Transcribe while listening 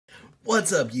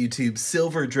What's up, YouTube?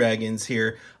 Silver Dragons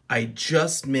here. I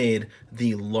just made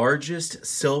the largest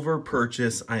silver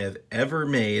purchase I have ever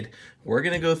made. We're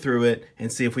going to go through it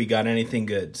and see if we got anything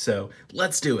good. So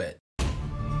let's do it.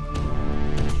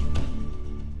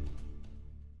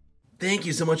 Thank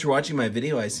you so much for watching my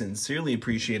video. I sincerely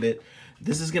appreciate it.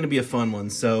 This is going to be a fun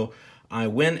one. So I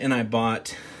went and I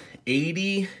bought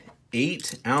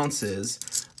 88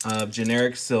 ounces of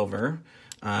generic silver.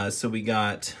 So we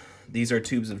got... These are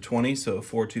tubes of 20, so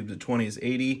 4 tubes of 20 is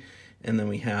 80, and then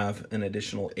we have an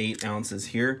additional 8 ounces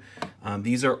here.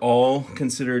 These are all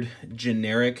considered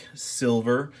generic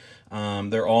silver.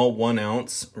 They're all 1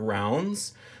 ounce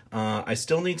rounds. I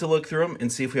still need to look through them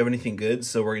and see if we have anything good,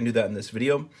 so we're gonna do that in this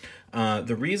video.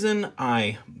 The reason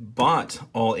I bought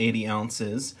all 80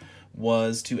 ounces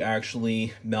was to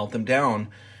actually melt them down.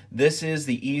 This is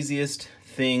the easiest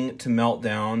thing to melt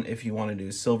down if you want to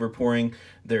do silver pouring.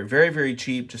 They're very, very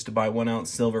cheap just to buy 1 ounce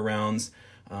silver rounds.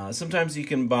 Sometimes you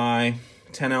can buy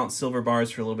 10 ounce silver bars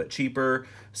for a little bit cheaper.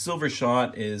 Silver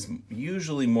shot is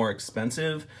usually more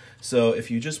expensive. So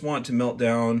if you just want to melt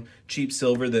down cheap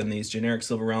silver, then these generic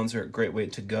silver rounds are a great way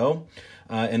to go.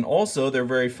 And also they're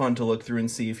very fun to look through and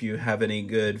see if you have any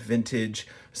good vintage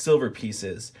silver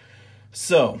pieces.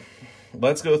 So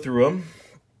let's go through them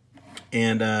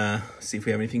and see if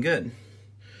we have anything good.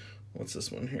 What's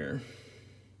this one here?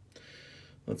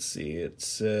 Let's see, it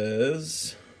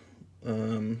says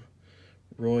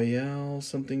Royale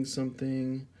something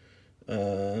something.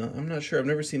 I'm not sure, I've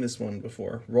never seen this one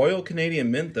before. Royal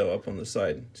Canadian Mint though, up on the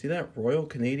side. See that? Royal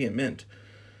Canadian Mint.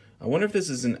 I wonder if this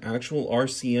is an actual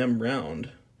RCM round.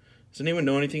 Does anyone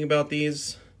know anything about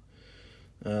these?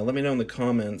 Let me know in the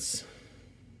comments.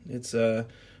 It's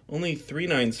only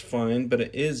 3/9 fine, but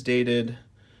it is dated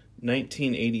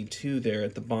 1982 there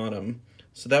at the bottom.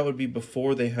 So that would be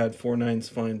before they had 4/9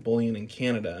 fine bullion in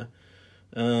Canada.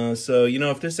 So, you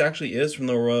know, if this actually is from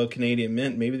the Royal Canadian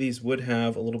Mint, maybe these would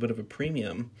have a little bit of a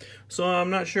premium. So I'm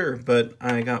not sure, but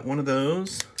I got one of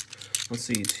those. Let's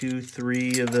see, 2,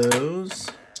 3 of those.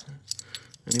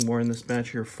 Any more in this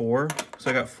batch here? 4. So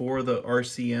I got 4 of the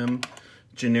RCM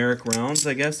generic rounds,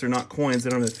 I guess. They're not coins, they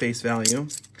don't have face value.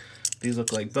 These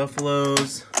look like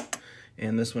buffaloes.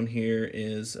 And this one here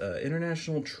is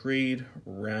International Trade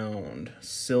Round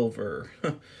Silver.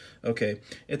 Okay,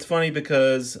 it's funny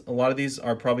because a lot of these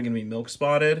are probably going to be milk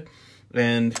spotted.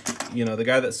 And, you know, the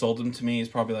guy that sold them to me is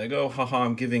probably like, oh, haha,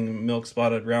 I'm giving milk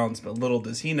spotted rounds. But little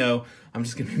does he know, I'm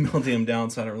just going to be melting them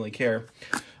down, so I don't really care.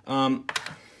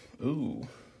 Ooh.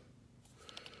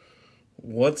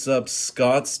 What's up,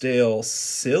 Scottsdale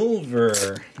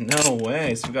Silver? No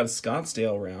way. So we got a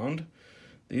Scottsdale round.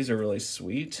 These are really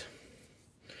sweet.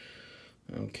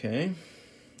 Okay,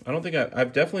 I don't think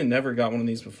I've definitely never got one of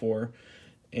these before.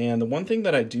 And the one thing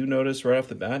that I do notice right off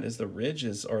the bat is the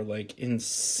ridges are like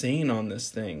insane on this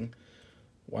thing.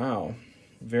 Wow,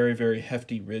 very, very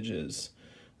hefty ridges.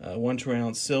 1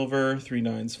 ounce silver,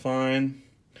 3/9 fine.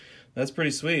 That's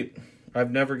pretty sweet.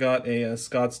 I've never got a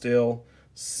Scottsdale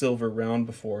silver round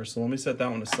before, so let me set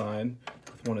that one aside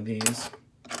with one of these.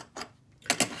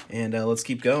 And let's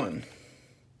keep going.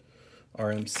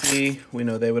 RMC, we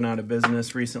know they went out of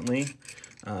business recently.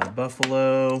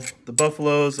 Buffalo, the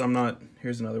Buffaloes,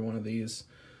 here's another one of these,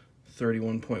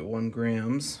 31.1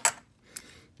 grams.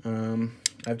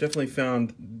 I've definitely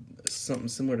found something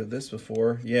similar to this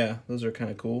before. Yeah, those are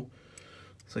kind of cool.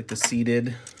 It's like the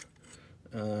seeded,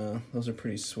 those are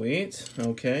pretty sweet.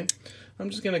 Okay, I'm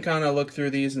just gonna kind of look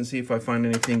through these and see if I find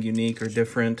anything unique or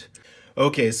different.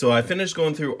 Okay, so I finished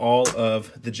going through all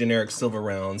of the generic silver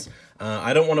rounds.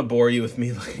 I don't want to bore you with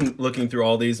me looking through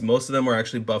all these. Most of them were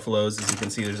actually buffaloes. As you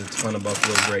can see, there's a ton of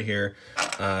buffaloes right here.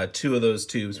 2 of those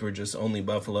tubes were just only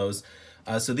buffaloes.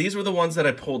 So these were the ones that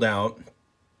I pulled out.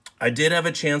 I did have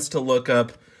a chance to look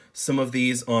up some of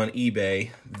these on eBay.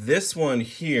 This one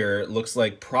here looks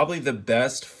like probably the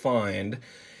best find.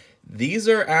 These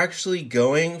are actually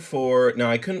going for,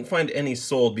 now I couldn't find any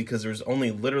sold because there's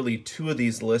only literally 2 of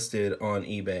these listed on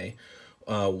eBay.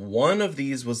 One of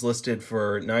these was listed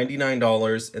for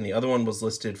 $99 and the other one was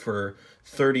listed for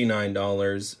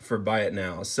 $39 for buy it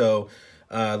now. So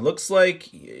looks like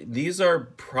these are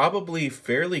probably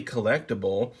fairly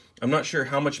collectible. I'm not sure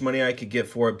how much money I could get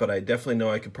for it, but I definitely know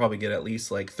I could probably get at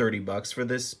least like 30 bucks for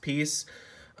this piece.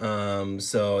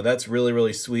 So that's really,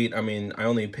 really sweet. I mean, I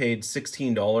only paid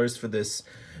 $16 for this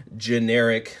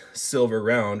generic silver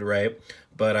round, right?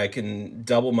 But I can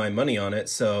double my money on it,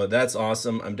 so that's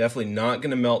awesome. I'm definitely not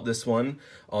gonna melt this one.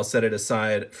 I'll set it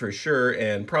aside for sure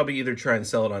and probably either try and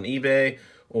sell it on eBay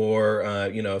or,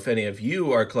 you know, if any of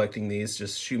you are collecting these,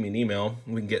 just shoot me an email.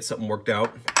 We can get something worked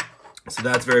out. So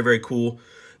that's very, very cool.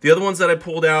 The other ones that I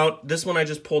pulled out, this one I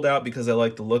just pulled out because I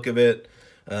like the look of it.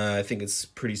 I think it's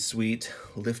pretty sweet.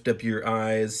 Lift up your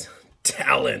eyes.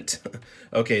 Talent.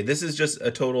 Okay, this is just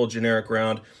a total generic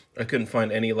round. I couldn't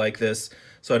find any like this,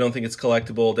 so I don't think it's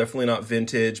collectible. Definitely not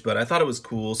vintage, but I thought it was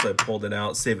cool, so I pulled it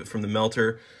out, save it from the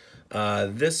melter.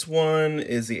 This one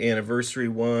is the anniversary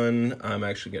one. I'm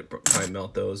actually going to probably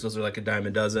melt those. Those are like a dime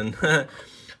a dozen.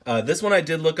 This one I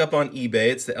did look up on eBay.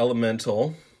 It's the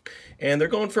Elemental. And they're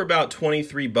going for about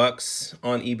 23 bucks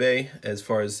on eBay as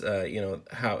far as, you know,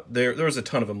 how there was a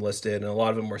ton of them listed and a lot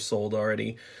of them were sold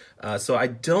already. So I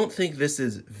don't think this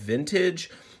is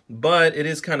vintage, but it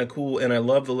is kind of cool. And I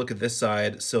love the look of this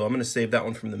side. So I'm going to save that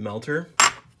one from the melter.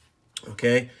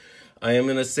 Okay. I am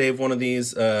going to save one of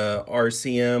these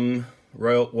RCM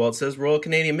Royal, well, it says Royal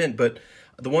Canadian Mint, but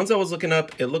the ones I was looking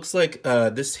up, it looks like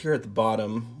this here at the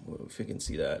bottom, if you can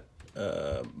see that,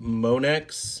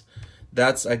 Monex.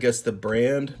 That's, I guess, the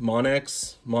brand,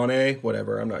 Monex, Monet,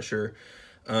 whatever, I'm not sure.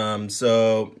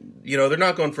 So, you know, they're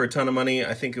not going for a ton of money.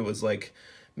 I think it was like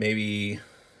maybe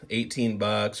 18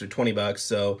 bucks or 20 bucks.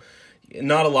 So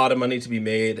not a lot of money to be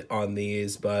made on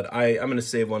these, but I'm going to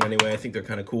save one anyway. I think they're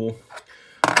kind of cool.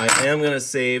 I am going to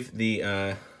save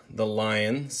the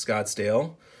Lion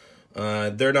Scottsdale.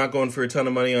 They're not going for a ton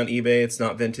of money on eBay. It's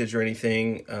not vintage or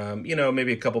anything. You know,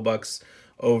 maybe a couple bucks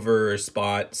over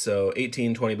spot, so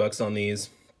 18, 20 bucks on these.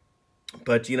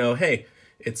 But, you know, hey,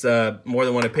 it's more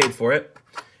than what I paid for it.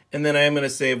 And then I am going to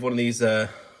save one of these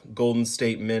Golden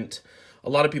State Mint. A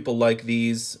lot of people like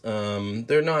these.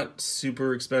 They're not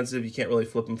super expensive. You can't really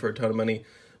flip them for a ton of money,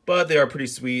 but they are pretty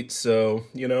sweet. So,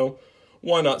 you know,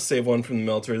 why not save one from the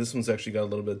melter? This one's actually got a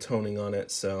little bit of toning on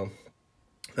it, so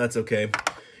that's okay.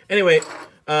 Anyway,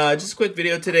 just a quick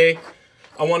video today.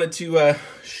 I wanted to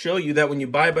show you that when you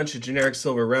buy a bunch of generic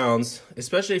silver rounds,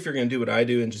 especially if you're going to do what I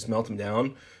do and just melt them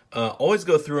down, always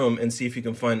go through them and see if you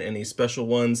can find any special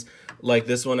ones like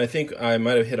this one. I think I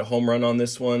might have hit a home run on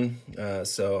this one,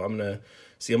 so I'm going to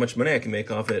see how much money I can make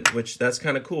off it, which that's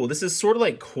kind of cool. This is sort of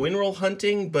like coin roll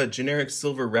hunting, but generic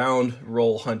silver round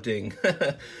roll hunting,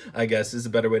 I guess is a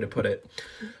better way to put it.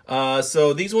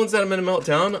 So these ones that I'm going to melt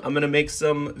down, I'm going to make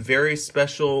some very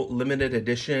special limited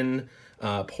edition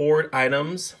poured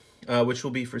items, which will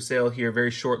be for sale here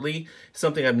very shortly.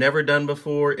 Something I've never done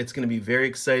before. It's going to be very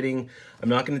exciting. I'm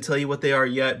not going to tell you what they are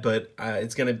yet, but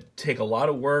it's going to take a lot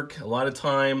of work, a lot of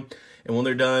time, and when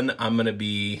they're done, I'm going to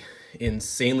be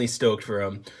insanely stoked for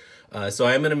them. So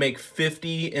I'm going to make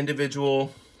 50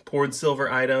 individual poured silver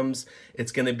items.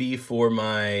 It's going to be for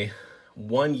my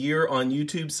 1 year on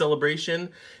YouTube celebration.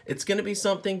 It's going to be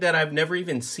something that I've never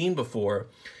even seen before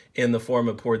in the form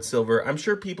of poured silver. I'm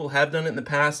sure people have done it in the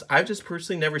past. I've just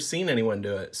personally never seen anyone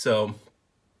do it. So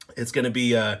it's going to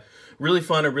be really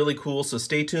fun and really cool. So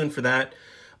stay tuned for that.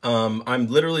 I'm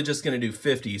literally just going to do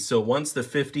 50. So once the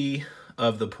 50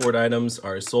 of the poured items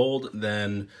are sold,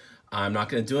 then I'm not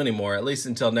going to do any more, at least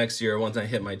until next year, once I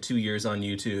hit my 2 years on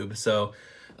YouTube. So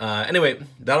anyway,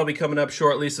 that'll be coming up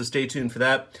shortly, so stay tuned for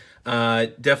that.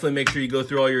 Definitely make sure you go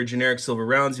through all your generic silver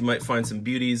rounds. You might find some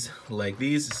beauties like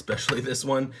these, especially this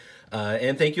one.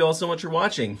 And thank you all so much for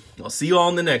watching. I'll see you all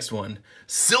in the next one.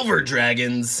 Silver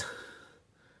Dragons,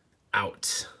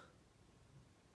 out.